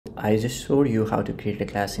I just showed you how to create a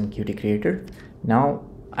class in Qt Creator. Now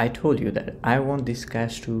I told you that I want this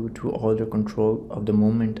class to all the control of the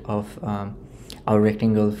movement of our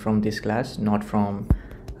rectangle from this class, not from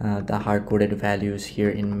the hard-coded values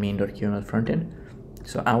here in main.qml frontend.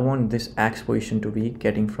 So I want this X position to be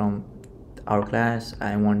getting from our class.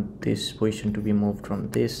 I want this position to be moved from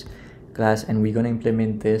this class, and we're going to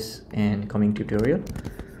implement this in coming tutorial.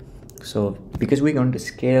 So because we're going to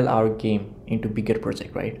scale our game into bigger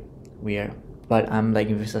project, right? But I'm like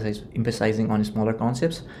emphasizing on smaller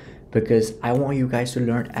concepts because I want you guys to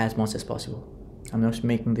learn as much as possible. I'm not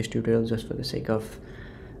making this tutorial just for the sake of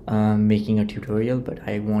making a tutorial, but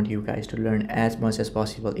I want you guys to learn as much as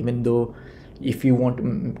possible. Even though if you want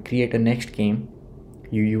to create a next game,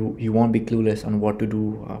 you won't be clueless on what to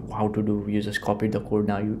do, how to do. You just copied the code.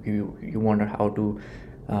 Now you wonder how to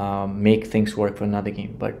make things work for another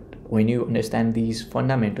game. But when you understand these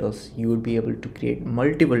fundamentals, you will be able to create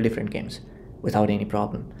multiple different games without any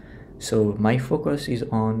problem. So my focus is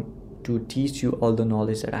on to teach you all the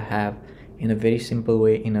knowledge that I have in a very simple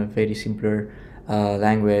way, in a very simpler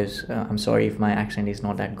language. I'm sorry if my accent is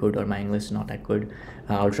not that good or my English is not that good.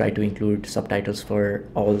 I'll try to include subtitles for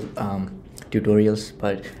all tutorials,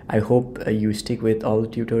 but I hope you stick with all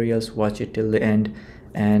tutorials, watch it till the end,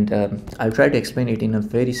 and I'll try to explain it in a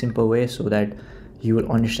very simple way so that you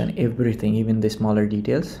will understand everything, even the smaller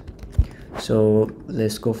details. So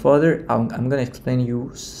let's go further. I'm gonna explain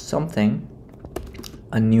you something,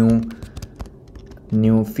 a new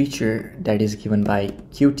feature that is given by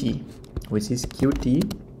Qt, which is q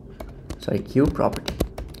property,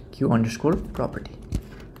 q_property.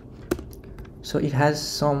 So it has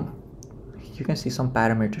some, you can see some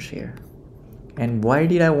parameters here. And why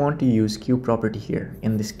did I want to use q property here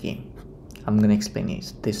in this game? I'm gonna explain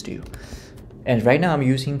this to you. And right now I'm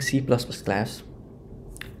using C++ class.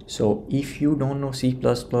 So if you don't know C++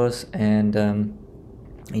 and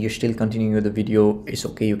you're still continuing with the video, it's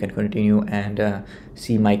okay, you can continue and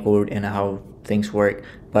see my code and how things work.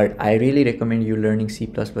 But I really recommend you learning C++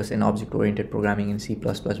 and object-oriented programming in C++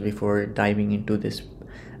 before diving into this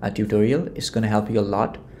tutorial. It's going to help you a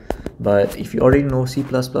lot. But if you already know C++,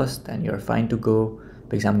 then you're fine to go,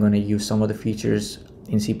 because I'm going to use some of the features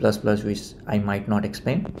in C++ which I might not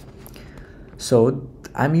explain. So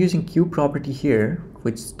I'm using q property here,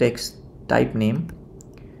 which takes type name,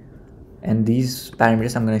 and these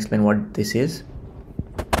parameters, I'm going to explain what this is.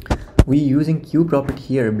 We're using q property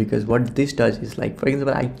here because what this does is, like, for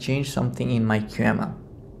example, I change something in my QML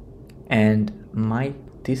and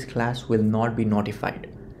this class will not be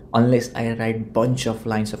notified unless I write bunch of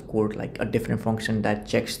lines of code, like a different function that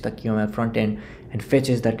checks the QML front end and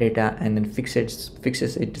fetches the data and then fixes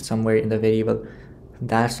it somewhere in the variable.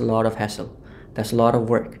 That's a lot of hassle. That's a lot of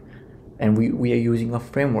work. And we are using a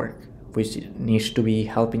framework which needs to be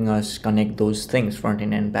helping us connect those things, front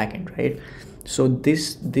end and back end, right? So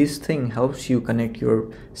this thing helps you connect your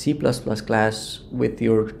C++ class with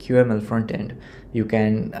your QML front end. You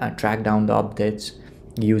can track down the updates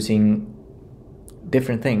using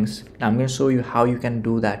different things. Now I'm going to show you how you can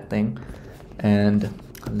do that thing, and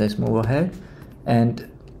let's move ahead. And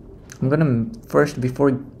I'm going to first,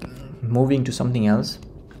 before moving to something else,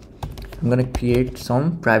 I'm going to create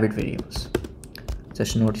some private variables.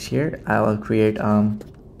 Just notice here, I will create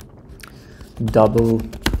double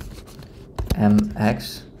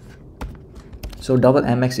mx. So double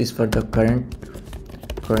mx is for the current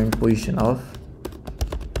position of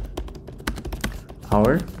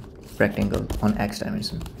our rectangle on x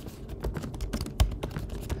dimension.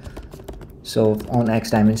 So on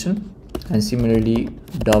x dimension, and similarly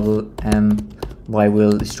double my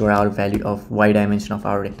will store our value of y dimension of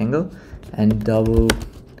our rectangle, and double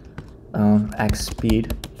x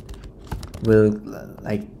speed will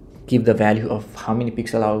like give the value of how many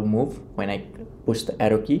pixels I will move when I push the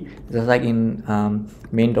arrow key. Just like in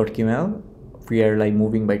main.qml, we are like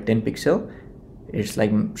moving by 10 pixels. It's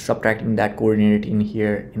like subtracting that coordinate in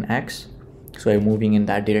here in x, so I'm moving in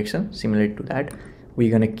that direction. Similar to that,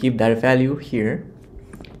 we're gonna keep that value here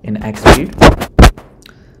in x speed.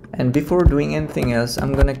 And before doing anything else,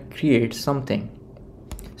 I'm gonna create something.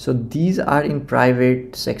 So these are in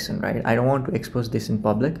private section, right? I don't want to expose this in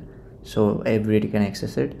public so everybody can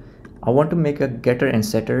access it. I want to make a getter and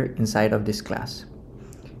setter inside of this class.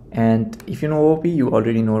 And if you know OP, you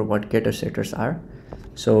already know what getter setters are.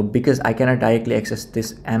 So because I cannot directly access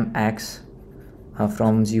this mx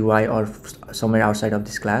from GUI or somewhere outside of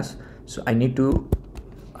this class, so I need to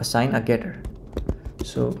assign a getter.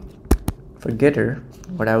 So for getter,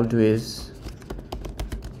 what I will do is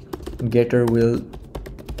getter will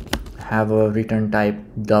have a return type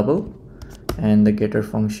double, and the getter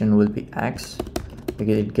function will be x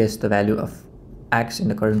because it gets the value of x in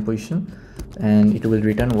the current position, and it will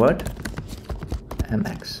return what?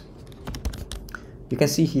 mx. You can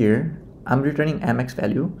see here I'm returning mx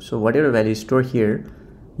value, so whatever value is stored here,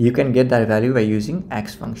 you can get that value by using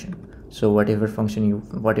x function. So whatever value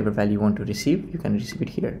you want to receive, you can receive it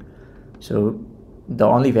here. So the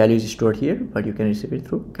only value is stored here, but you can receive it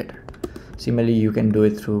through getter. Similarly, you can do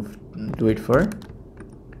it for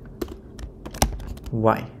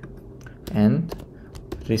y and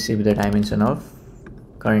receive the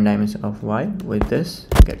current dimension of y with this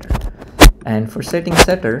getter. And for setting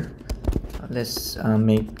setter, let's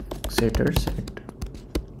make setter set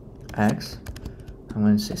x. I'm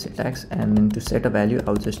going to say set x, and then to set a value,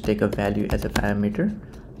 I'll just take a value as a parameter,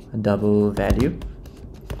 a double value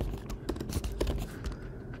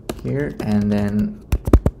here, and then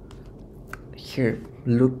here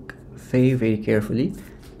look very carefully,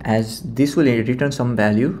 as this will return some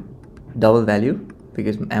value, double value,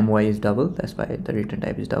 because my is double, that's why the return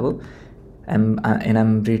type is double, and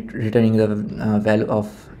I'm returning the value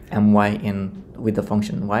of my with the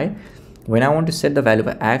function y. When I want to set the value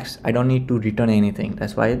of x, I don't need to return anything.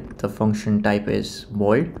 That's why the function type is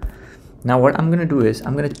void. Now what I'm going to do is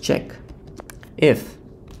I'm going to check if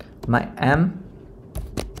my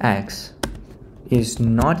mx is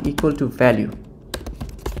not equal to value.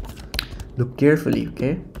 Look carefully,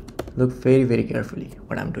 okay? Look very carefully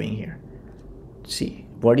what I'm doing here. See,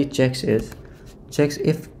 what it checks if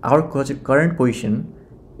our current position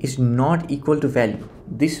is not equal to value.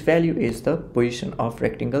 This value is the position of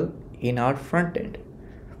rectangle in our front end.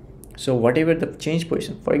 So whatever the change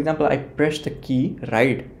position, for example, I press the key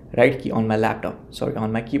right key on my laptop,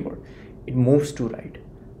 on my keyboard, it moves to right.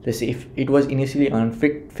 Let's say if it was initially on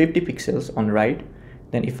 50 pixels on right,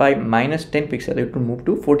 then if I minus 10 pixels, it will move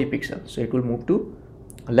to 40 pixels. So it will move to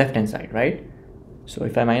left hand side, right? So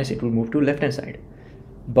if I minus, it will move to left hand side.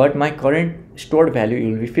 But my current stored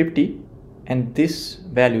value will be 50, and this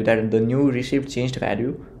value, that the new received changed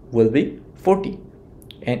value, will be 40.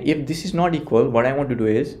 And if this is not equal, what I want to do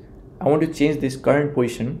is I want to change this current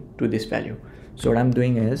position to this value. So what I'm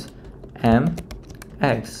doing is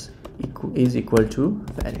mx is equal to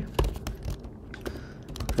value.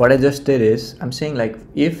 What I just did is I'm saying, like,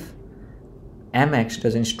 if mx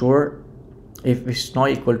doesn't store, if it's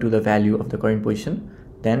not equal to the value of the current position,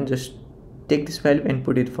 then just take this value and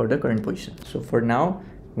put it for the current position. So for now,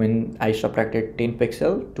 when I subtracted 10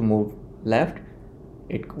 pixels to move left,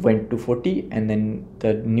 it went to 40, and then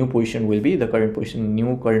the new position will be the current position,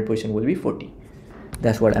 new current position will be 40.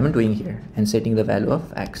 That's what I'm doing here, and setting the value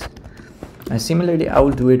of x. And similarly, I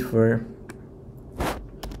will do it for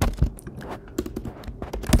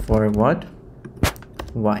what?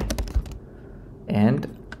 Y. And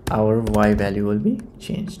our y value will be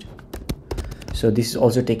changed. So this is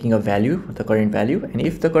also taking a value, the current value, and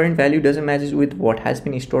if the current value doesn't match with what has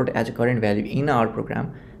been stored as a current value in our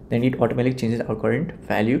program, then it automatically changes our current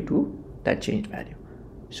value to that changed value,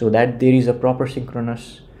 so that there is a proper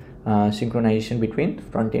synchronization between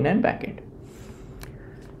front end and back end.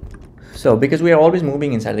 So because we are always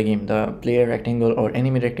moving inside the game, the player rectangle or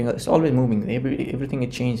enemy rectangle is always moving, everything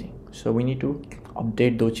is changing, so we need to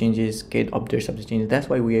update those changes, get updates of the changes. That's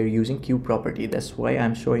why we are using queue property. That's why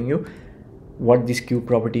I'm showing you what this queue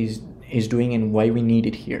property is doing and why we need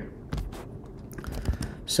it here.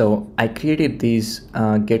 So I created these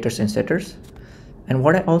getters and setters, and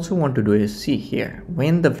what I also want to do is, see here,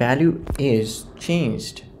 when the value is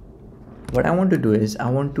changed, what I want to do is I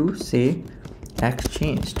want to say x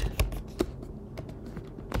changed.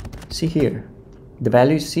 See here, the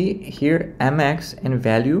value, see here, mx and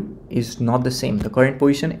value is not the same. The current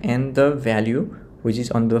position and the value which is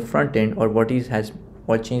on the front end, or what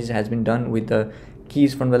changes has been done with the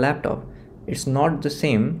keys from the laptop, it's not the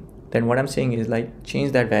same. Then what I'm saying is, like,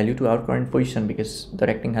 change that value to our current position, because the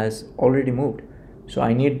rectangle has already moved. So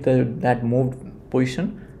I need that moved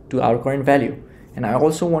position to our current value. And I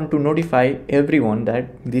also want to notify everyone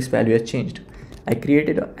that this value has changed. I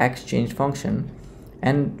created an x change function,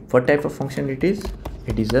 and what type of function it is?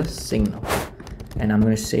 It is a signal, and I'm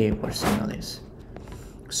going to say what signal is.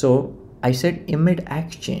 So I said emit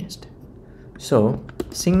x changed. So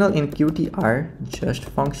signal in Qt are just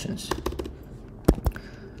functions.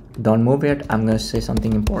 Don't move yet, I'm going to say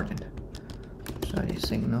something important. Sorry,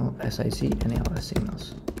 signal, SIC, any other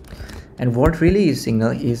signals. And what really is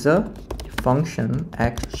signal is a function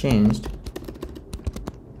x changed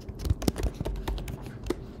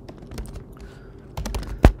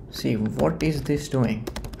See, what is this doing?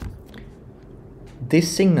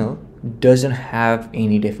 This signal doesn't have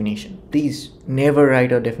any definition. Please never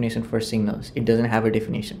write a definition for signals. It doesn't have a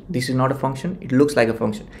definition. This is not a function. It looks like a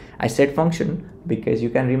function. I said function because you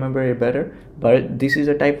can remember it better, but this is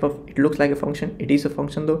a type of, it looks like a function. It is a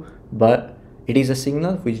function though, but it is a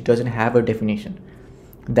signal which doesn't have a definition.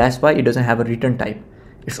 That's why it doesn't have a return type.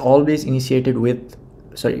 It's always initiated with,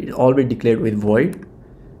 sorry, it's always declared with void.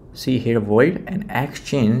 See here, void, and x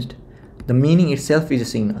changed. The meaning itself is a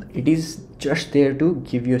signal. It is just there to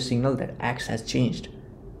give you a signal that x has changed.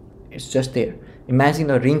 It's just there.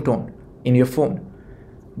 Imagine a ringtone in your phone.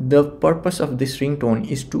 The purpose of this ringtone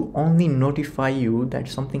is to only notify you that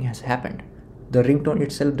something has happened. The ringtone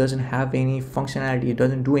itself doesn't have any functionality. It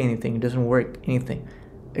doesn't do anything. It doesn't work anything.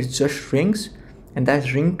 It just rings, and that's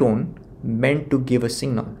ringtone meant to give a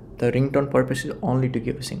signal. The ringtone purpose is only to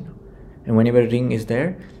give a signal. And whenever ring is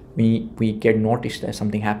there, we get noticed that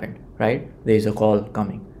something happened, right? There is a call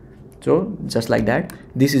coming. So just like that,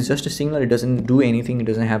 this is just a signal. It doesn't do anything. It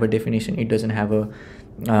doesn't have a definition. It doesn't have a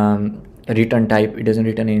return type. It doesn't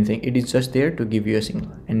return anything. It is just there to give you a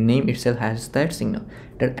signal, and name itself has that signal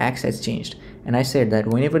that x has changed. And I said that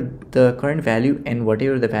whenever the current value and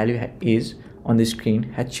whatever the value is on the screen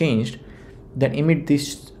had changed, then emit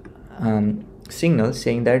this signal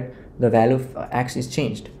saying that the value of x is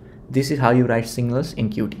changed. This is how you write signals in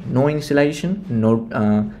Qt. No initialization,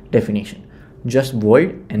 no definition, just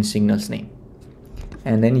void and signal's name.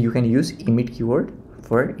 And then you can use emit keyword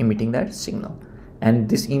for emitting that signal. And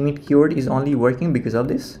this emit keyword is only working because of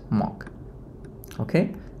this mock.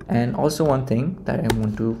 Okay. And also one thing that I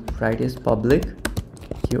want to write is public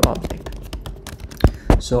QObject.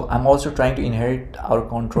 So I'm also trying to inherit our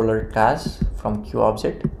controller class from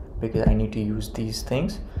QObject because I need to use these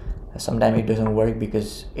things. Sometimes it doesn't work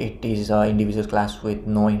because it is an individual class with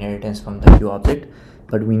no inheritance from the QObject,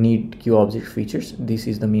 but we need QObject features. This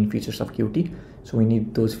is the main features of Qt, so we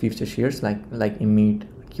need those features here, like emit,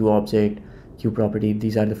 QObject, QProperty.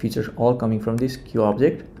 These are the features all coming from this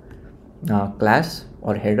QObject class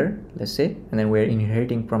or header, let's say, and then we're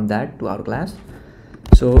inheriting from that to our class.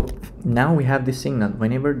 So now we have this signal.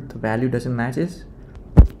 Whenever the value doesn't matches,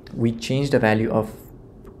 we change the value of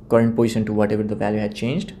current position to whatever the value had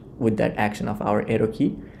changed with that action of our arrow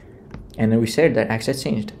key, and then we said that x has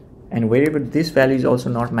changed. And wherever this value is also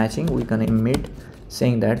not matching, we're gonna emit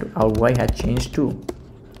saying that our y had changed too.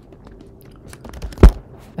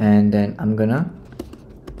 And then I'm gonna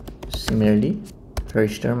similarly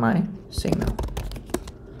register my signal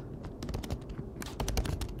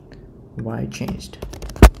y changed.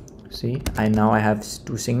 See, now I have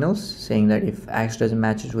two signals saying that if x doesn't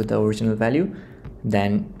matches with the original value,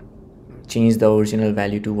 then change the original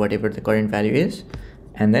value to whatever the current value is,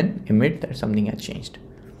 and then emit that something has changed.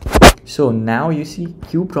 So now you see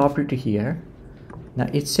QProperty here. Now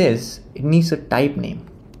it says it needs a type name.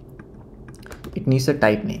 It needs a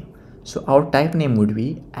type name. So our type name would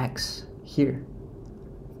be x here.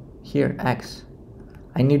 Here x.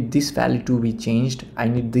 I need this value to be changed. I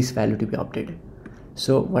need this value to be updated.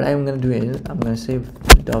 So what I'm gonna do is I'm gonna say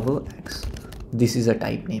double x. This is a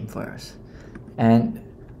type name for us, and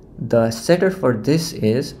the setter for this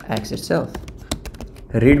is x itself.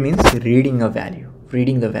 Read means reading a value,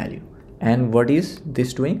 reading the value. And what is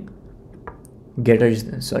this doing? Getter is,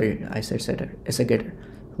 sorry, I said setter, it's a getter.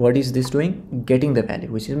 What is this doing? Getting the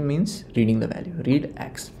value, which means reading the value. Read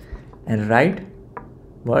x. And write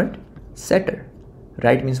what? Setter.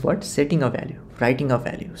 Write means what? Setting a value, writing a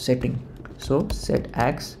value, setting. So set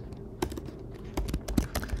x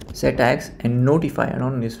and notify. I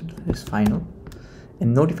don't know this final.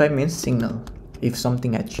 And notify means signal if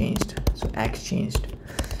something had changed. So x changed.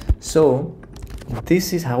 So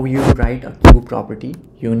this is how you write a QProperty.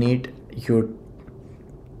 You need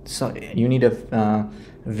a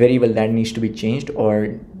variable that needs to be changed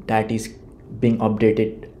or that is being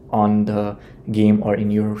updated on the game or in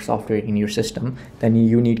your software, in your system. Then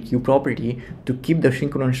you need QProperty to keep the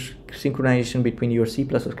synchronization between your C++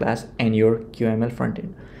 class and your QML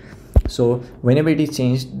frontend. So whenever it is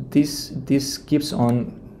changed, this keeps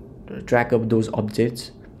on track of those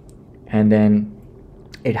objects, and then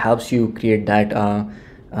it helps you create that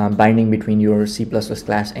binding between your C++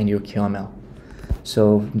 class and your QML.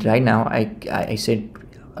 So right now I said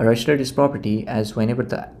register this property as whenever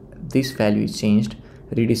this value is changed,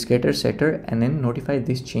 read scatter setter, and then notify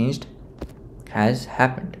this changed has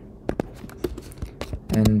happened.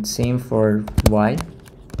 And same for y.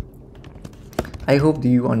 I hope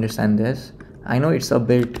you understand this. I know it's a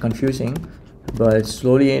bit confusing, but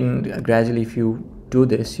slowly and gradually if you do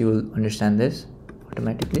this, you will understand this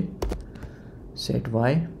automatically. Set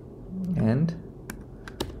y and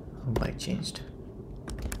y changed.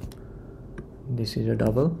 This is a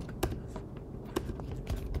double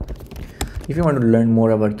if you want to learn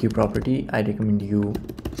more about queue property, I recommend you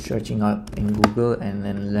searching up in Google and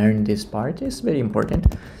then learn this part. It's very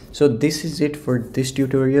important. So this is it for this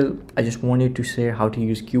tutorial. I just wanted to share how to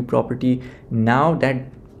use queue property. Now that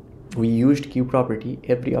we used queue property,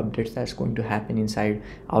 every update that's going to happen inside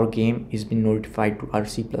our game is being notified to our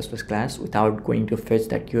C++ class without going to fetch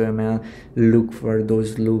that QML, look for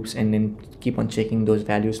those loops, and then keep on checking those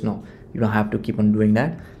values. No, you don't have to keep on doing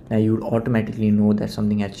that. Now you would automatically know that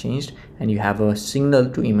something has changed, and you have a signal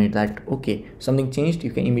to emit that, okay, something changed.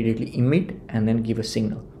 You can immediately emit and then give a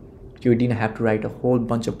signal. You didn't have to write a whole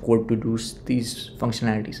bunch of code to do these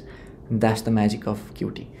functionalities. That's the magic of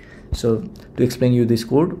Qt. So to explain you this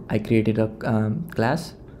code, I created a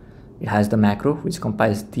class. It has the macro which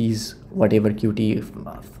compiles these whatever Qt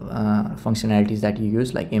functionalities that you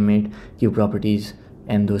use, like emit, queue properties,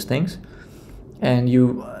 and those things. And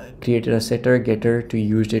you created a setter, getter to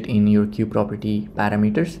use it in your queue property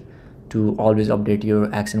parameters to always update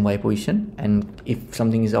your X and Y position. And if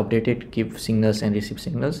something is updated, give signals and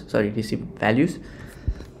receive values.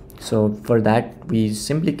 So for that, we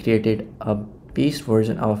simply created a base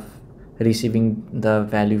version of receiving the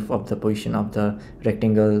value of the position of the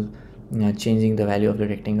rectangle, changing the value of the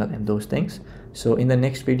rectangle, and those things. So in the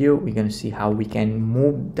next video, we're going to see how we can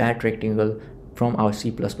move that rectangle from our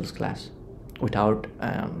C++ class without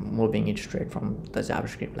moving it straight from the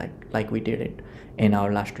JavaScript like we did it in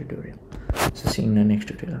our last tutorial. So see you in the next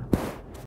tutorial.